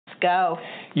go.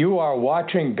 You are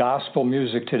watching Gospel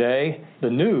Music Today. The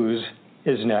news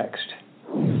is next.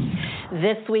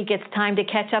 This week, it's time to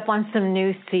catch up on some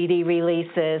new CD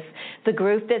releases. The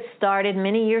group that started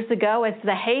many years ago as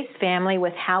the Hayes family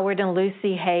with Howard and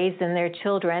Lucy Hayes and their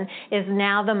children is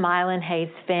now the Mylan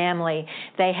Hayes family.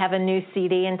 They have a new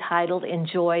CD entitled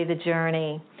Enjoy the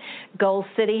Journey. Gold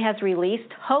City has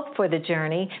released Hope for the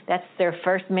Journey. That's their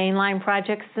first mainline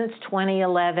project since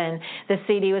 2011. The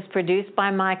CD was produced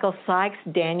by Michael Sykes,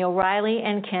 Daniel Riley,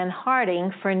 and Ken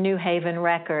Harding for New Haven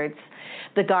Records.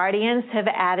 The Guardians have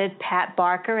added Pat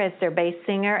Barker as their bass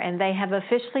singer, and they have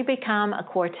officially become a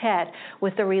quartet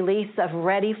with the release of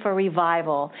Ready for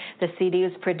Revival. The CD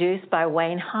was produced by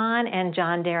Wayne Hahn and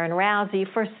John Darren Rousey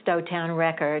for Stowtown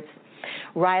Records.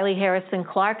 Riley Harrison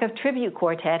Clark of Tribute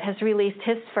Quartet has released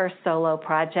his first solo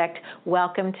project,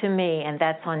 Welcome to Me, and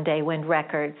that's on Daywind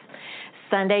Records.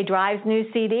 Sunday Drive's new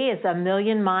CD is A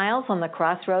Million Miles on the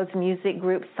Crossroads Music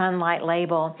Group Sunlight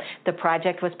label. The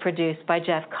project was produced by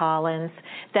Jeff Collins.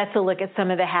 That's a look at some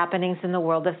of the happenings in the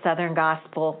world of Southern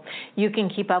Gospel. You can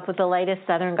keep up with the latest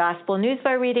Southern Gospel news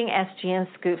by reading SGN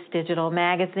Scoops digital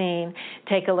magazine.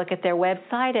 Take a look at their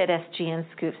website at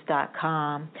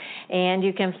sgnscoops.com. And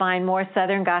you can find more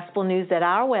Southern Gospel news at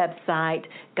our website,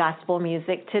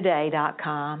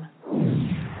 gospelmusictoday.com.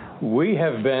 We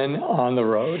have been on the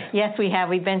road. Yes, we have.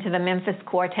 We've been to the Memphis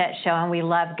Quartet show, and we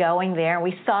loved going there.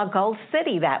 We saw Gold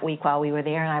City that week while we were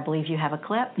there, and I believe you have a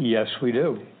clip. Yes, we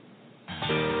do.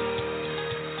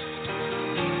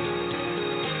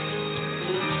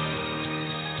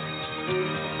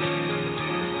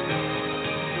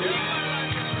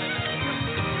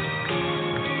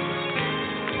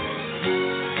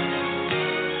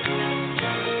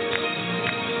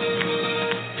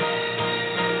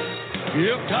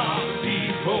 If God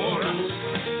be for us,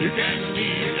 who can be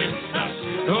against us?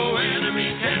 No enemy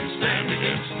can stand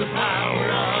against the power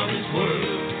of His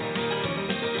word.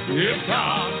 If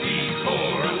God be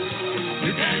for us,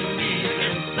 who can be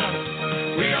against us?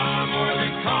 We are more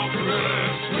than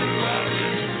conquerors through our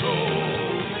risen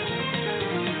Lord.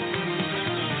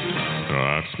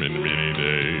 I've spent many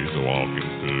days walking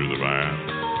through the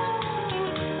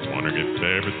valley, wondering if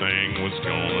everything was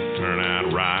gonna turn out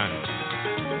right.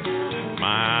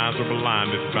 My eyes were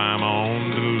blinded by my own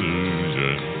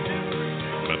delusion,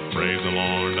 but praise the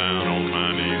Lord, down on my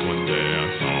knees one day I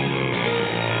saw the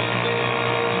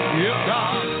Lord. If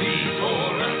God be for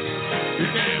us, who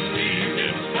can be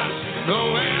against us?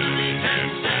 No enemy can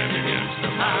stand against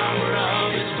the power of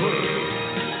His word.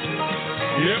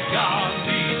 If God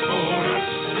be for us,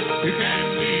 who can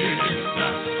be against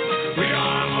us? We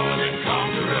are more than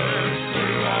conquerors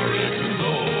through our risen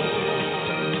Lord.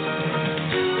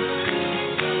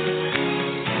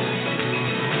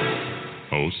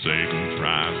 Oh, Satan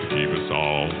tries to keep us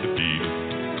all defeated,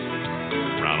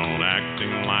 right on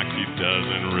acting like he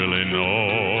doesn't really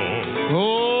know.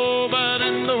 Oh, but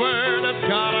in the Word of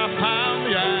God I found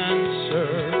the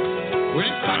answer. When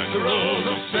He cracked the rolls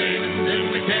of Satan,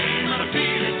 then we came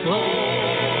undefeated foe.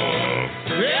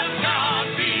 If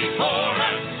God be for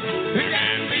us, who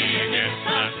can be against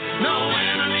us? No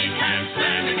enemy can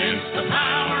stand against the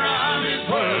power of His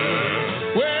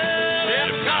word. Well,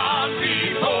 if God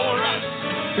be for us,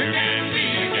 who can be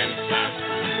against us?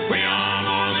 We are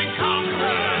more than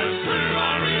conquerors through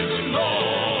our risen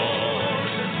Lord.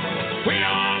 We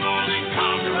are more than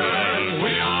conquerors.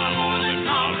 We are more than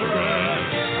conquerors.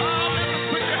 Oh, let's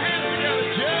put your hands together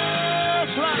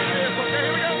just like this. Okay,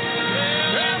 here we go.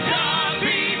 If God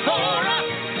be for us,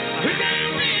 who can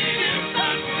be against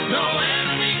us? No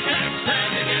enemy can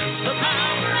stand against the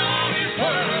power of His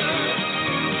word.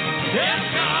 If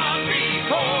God be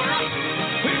for us,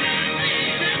 who can be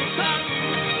against us?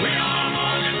 We are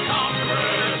more than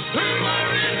conquerors through our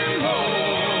risen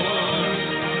Lord.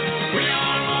 We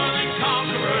are more than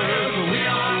conquerors. We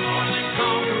are more than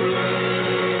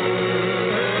conquerors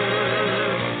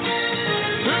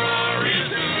through our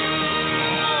risen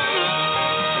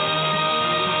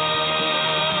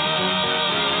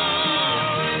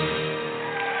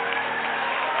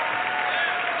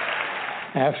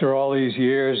After all these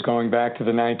years, going back to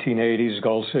the 1980s,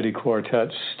 Gold City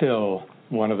Quartet's still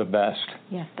one of the best.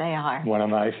 Yes, they are. One of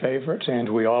my favorites, and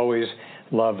we always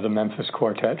love the Memphis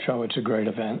Quartet show. It's a great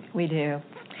event. We do.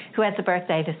 Who has a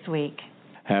birthday this week?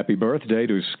 Happy birthday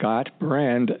to Scott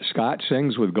Brand. Scott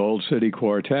sings with Gold City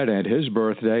Quartet, and his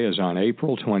birthday is on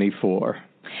April 24.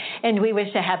 And we wish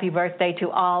a happy birthday to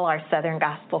all our Southern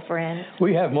Gospel friends.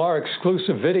 We have more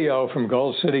exclusive video from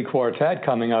Gold City Quartet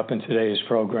coming up in today's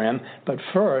program. But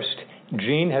first,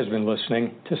 Jean has been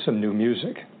listening to some new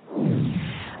music.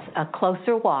 A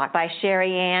Closer Walk by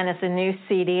Sherry Ann is a new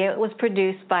CD. It was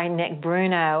produced by Nick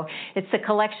Bruno. It's a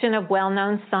collection of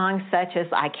well-known songs such as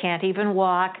I Can't Even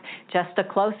Walk, Just a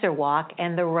Closer Walk,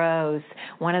 and The Rose.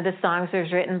 One of the songs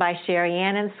was written by Sherry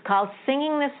Ann, and it's called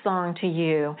Singing This Song to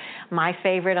You. My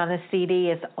favorite on the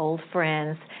CD is Old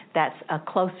Friends. That's A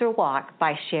Closer Walk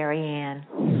by Sherry Ann.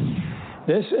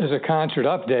 This is a concert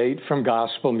update from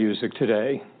Gospel Music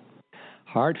Today.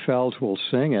 Heartfelt will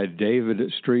sing at David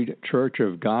Street Church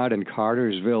of God in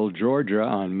Cartersville, Georgia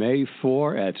on May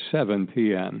 4 at 7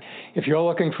 p.m. If you're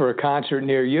looking for a concert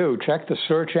near you, check the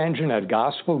search engine at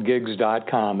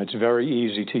gospelgigs.com. It's very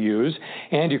easy to use,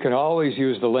 and you can always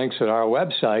use the links at our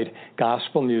website,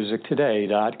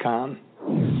 gospelmusictoday.com.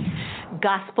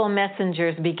 Gospel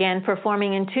Messengers began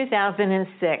performing in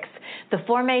 2006. The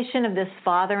formation of this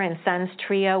father and sons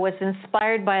trio was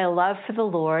inspired by a love for the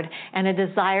Lord and a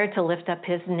desire to lift up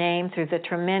His name through the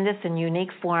tremendous and unique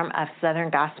form of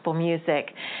Southern gospel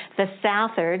music. The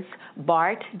Southards,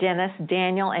 Bart, Dennis,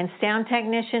 Daniel, and sound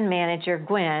technician manager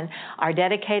Gwen are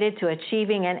dedicated to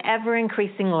achieving an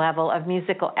ever-increasing level of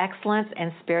musical excellence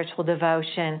and spiritual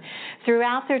devotion.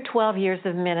 Throughout their 12 years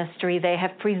of ministry, they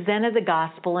have presented the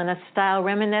gospel in a style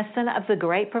reminiscent of the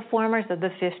great performers of the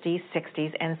 50s,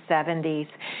 60s, and 70s.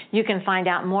 You can find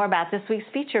out more about this week's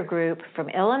feature group from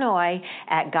Illinois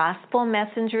at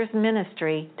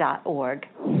gospelmessengersministry.org.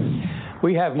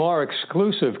 We have more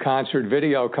exclusive concert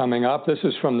video coming up. This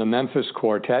is from the Memphis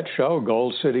Quartet show.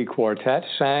 Gold City Quartet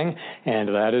sang, and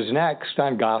that is next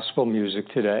on Gospel Music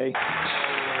Today.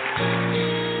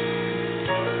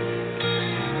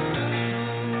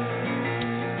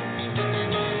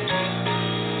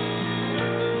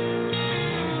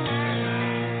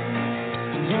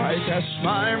 I cast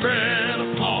my bread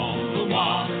upon the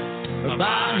water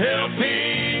by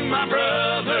helping my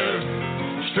brother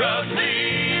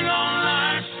struggling on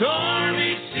life's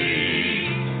stormy sea,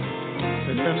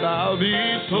 and I'll be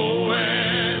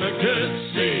sowing a good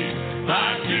seed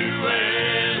by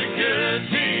doing a good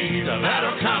deed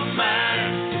that'll come back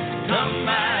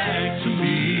to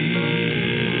me.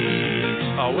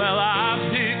 Oh, well, I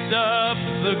picked up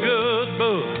the good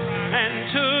book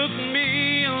and took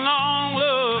me a long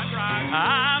look.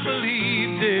 I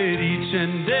believed it each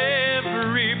and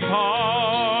every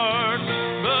part,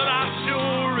 but I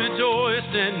sure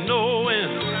rejoiced in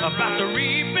knowing about the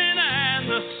reaping and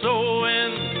the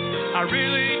sowing. I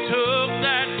really took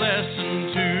that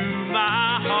lesson to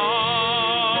my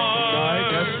heart.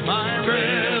 I cast my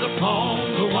bread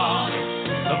upon the water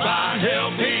by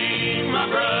helping my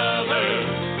brother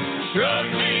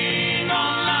struggling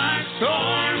on life's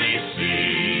stormy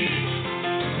sea,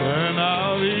 and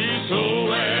I'll be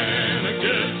sowing a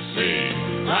good seed.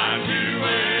 I'm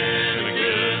doing a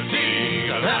good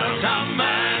deed that'll come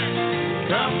back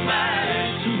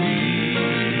to me.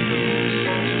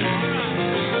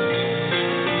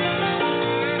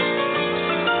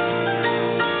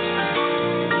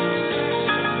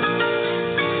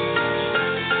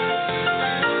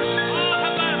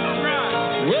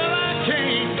 Well, I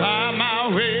can't buy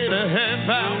my way to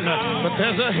heaven, but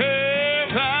there's a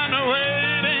heaven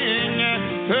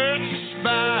waiting, purchased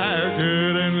by a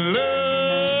good and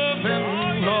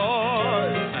loving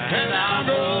Lord. And I'll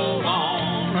go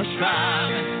on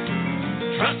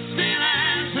striving, trusting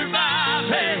and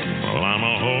surviving. Well, I'm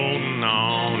holding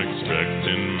on,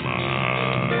 expecting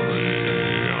my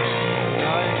reward. I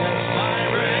cast my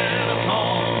bread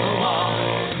upon the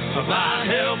water by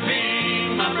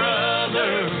helping my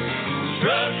brother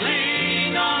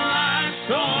struggling on life's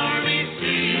stormy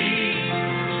sea,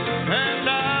 and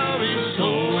I'll be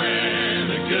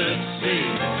sowing a good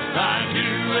seed by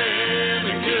doing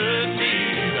a good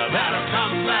deed that'll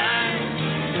come back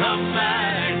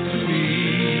to me.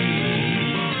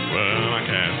 Well, I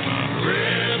cast my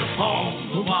bread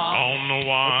upon the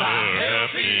water by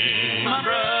helping my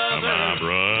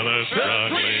brother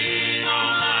struggling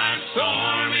on life's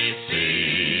stormy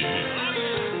sea.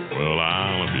 Well,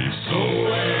 I'll be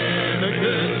sowing a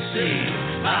good seed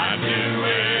by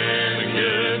doing a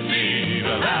good deed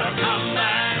that'll come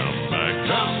back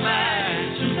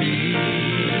to me.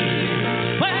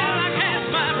 Well, I cast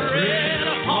my bread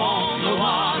upon the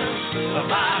water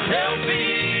by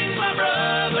helping my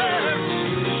brother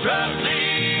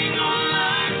struggling on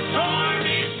life's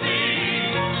stormy sea,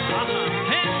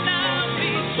 and I'll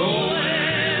be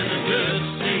sowing a good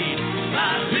seed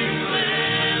by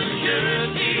doing a good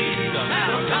deed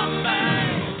that'll come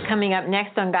back. Coming up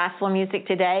next on Gospel Music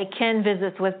Today, Ken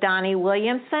visits with Donnie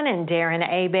Williamson and Darren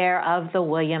Abear of the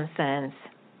Williamsons.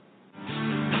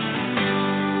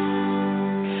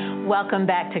 Welcome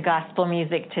back to Gospel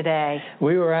Music Today.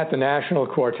 We were at the National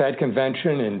Quartet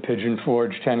Convention in Pigeon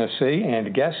Forge, Tennessee,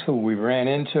 and guess who we ran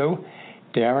into?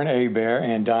 Darren Hebert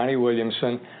and Donnie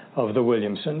Williamson of the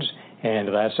Williamsons. And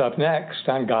that's up next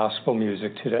on Gospel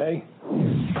Music Today.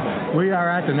 We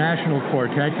are at the National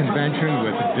Quartet Convention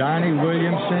with Donnie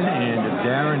Williamson and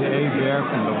Darren Hebert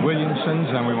from the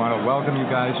Williamsons, and we want to welcome you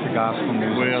guys to Gospel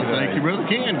Music Today. Well, thank you, Brother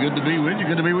Ken. Good to be with you.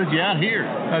 Good to be with you out here.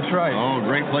 That's right. Oh,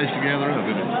 great place to gather up,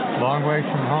 isn't it? Long way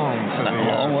from home for the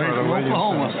long way from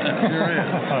Oklahoma. Sure is.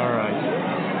 All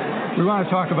right. We want to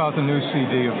talk about the new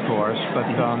CD, of course, but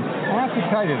I have to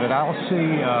tell you that I'll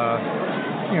see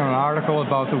an article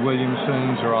about the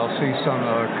Williamsons, or I'll see some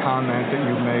comment that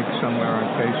you make somewhere on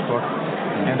Facebook,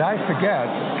 and I forget,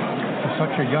 for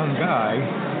such a young guy,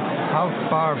 how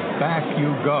far back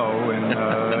you go in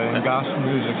gospel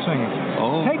music singing.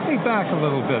 Oh. Take me back a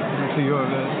little bit to your...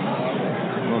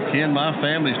 Well, Ken, my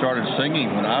family started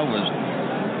singing when I was,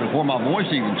 before my voice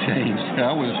even changed.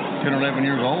 I was 10 or 11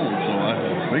 years old,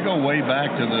 so we go way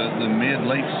back to the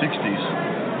mid-late 60s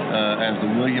as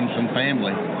the Williamson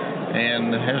family.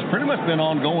 And has pretty much been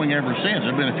ongoing ever since.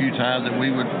 There have been a few times that we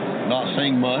would not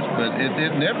sing much, but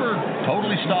it never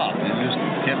totally stopped. It just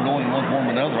kept going in one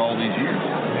form or another all these years.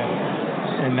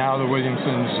 Yeah. And now the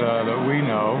Williamsons that we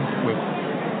know, with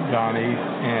Donnie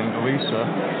and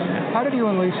Lisa. How did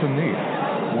you and Lisa meet?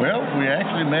 Well, we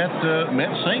actually met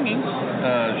singing.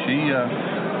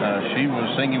 She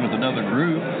was singing with another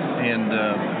group, and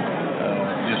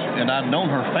I'd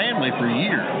known her family for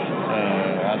years.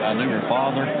 I knew her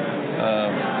father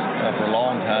for a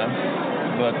long time,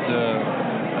 but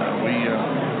we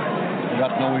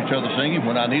got to know each other singing.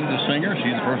 When I needed a singer,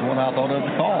 she's the first one I thought of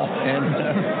to call.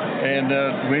 And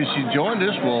when she joined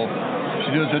us, well,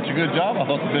 she did such a good job, I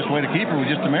thought the best way to keep her was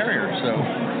just to marry her. So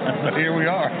here we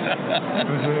are.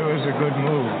 It was a good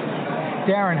move.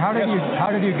 Darren, how did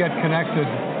you get connected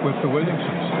with the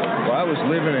Williamsons? Well, I was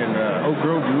living in Oak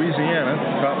Grove, Louisiana,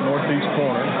 top northeast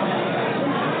corner,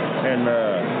 and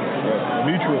a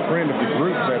mutual friend of the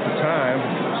group's at the time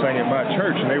sang at my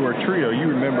church, and they were a trio. You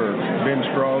remember Ben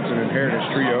Scroggs and Inheritance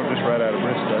Trio, just right out of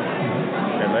Bristow.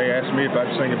 And they asked me if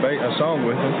I'd sing a song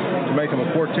with them to make them a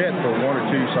quartet for one or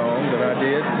two songs, and I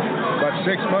did. About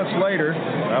 6 months later,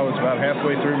 I was about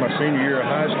halfway through my senior year of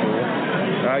high school,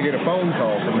 and I get a phone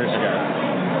call from this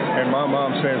guy. And my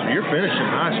mom says, well, you're finishing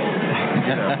high school.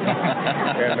 You know?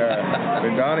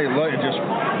 And Donnie, just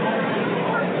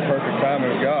perfect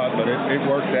timing of God, but it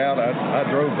worked out. I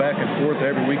drove back and forth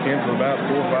every weekend for about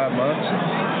 4 or 5 months.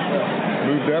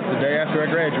 Moved up the day after I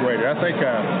graduated. I think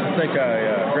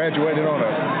I graduated on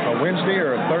a Wednesday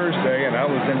or a Thursday, and I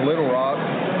was in Little Rock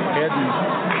heading.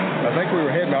 I think we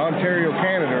were heading to Ontario,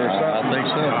 Canada, or something. I think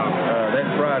so. That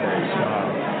Friday.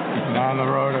 On the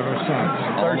road ever since.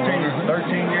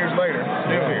 13 years later,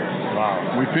 still here.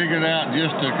 Wow. We figured out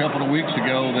just a couple of weeks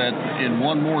ago that in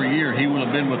one more year, he will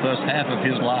have been with us half of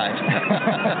his life.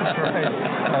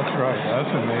 That's right.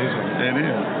 That's amazing. It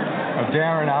is.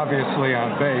 Darren, obviously,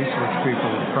 on bass, which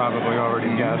people probably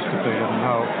already guessed if they didn't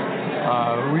know.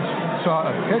 We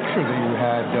saw a picture that you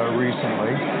had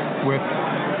recently with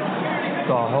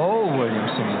the whole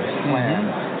Williamson clan.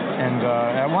 Mm-hmm. And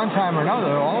at one time or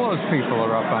another, all those people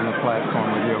are up on the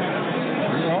platform with you.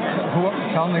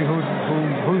 Tell me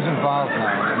who's involved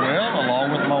now. Well, along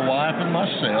with my wife and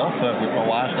myself. My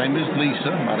wife's name is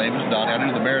Lisa. My name is Donnie. I do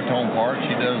the baritone part.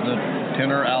 She does the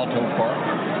tenor alto part.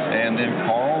 And then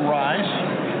Carl Rice,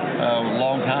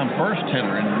 longtime first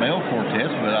tenor in the male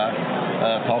quartets, but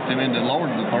I talked him into Lord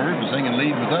of the Third and singing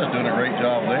lead with us, doing a great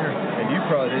job there. And you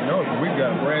probably didn't know it, but we've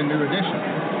got a brand new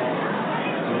addition.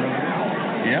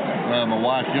 Yeah, my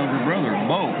wife's younger brother,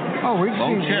 Bo. Oh, we've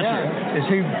seen him. Yeah. Is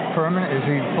he permanent? Is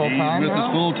he full-time now? He's with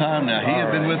us full-time now. He had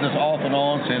been with us off and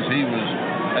on since he was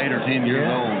 8 or 10 years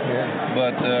old. Yeah.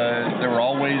 But there were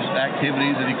always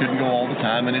activities that he couldn't go all the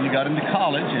time. And then he got into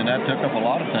college, and that took up a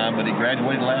lot of time. But he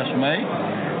graduated last May,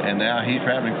 and now he's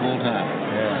traveling full-time.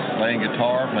 Yeah. Playing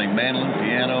guitar, playing mandolin,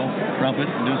 piano, trumpet,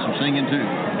 and doing some singing, too.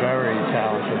 Very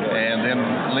talented. And then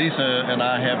Lisa and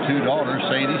I have 2 daughters.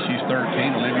 Sadie, she's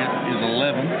 13. Olivia is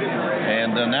 11.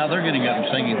 And now they're getting up and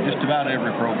singing just about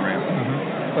every program.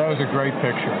 Mm-hmm. That was a great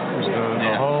picture. It was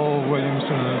the whole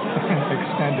Williamson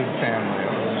extended family.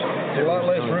 A lot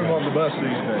less room on the bus these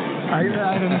days. I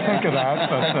didn't think of that,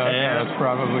 but that's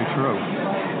probably true.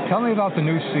 Tell me about the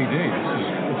new CD.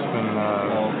 It's been...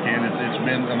 Ken, it's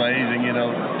been amazing. You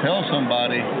know, tell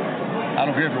somebody... I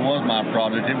don't care if it was my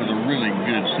project. It was a really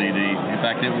good CD. In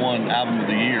fact, it won Album of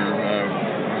the Year,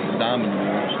 the Diamond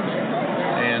Awards.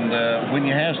 And when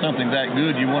you have something that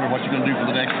good, you wonder what you're going to do for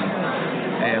the next one.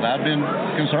 And I've been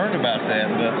concerned about that,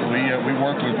 but we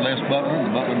worked with Les Butler,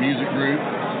 the Butler Music Group,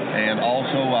 and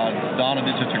also Donna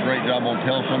did such a great job on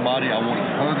Tell Somebody. I wanted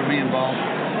her to be involved.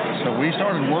 So we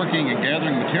started working and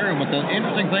gathering material, but the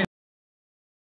interesting thing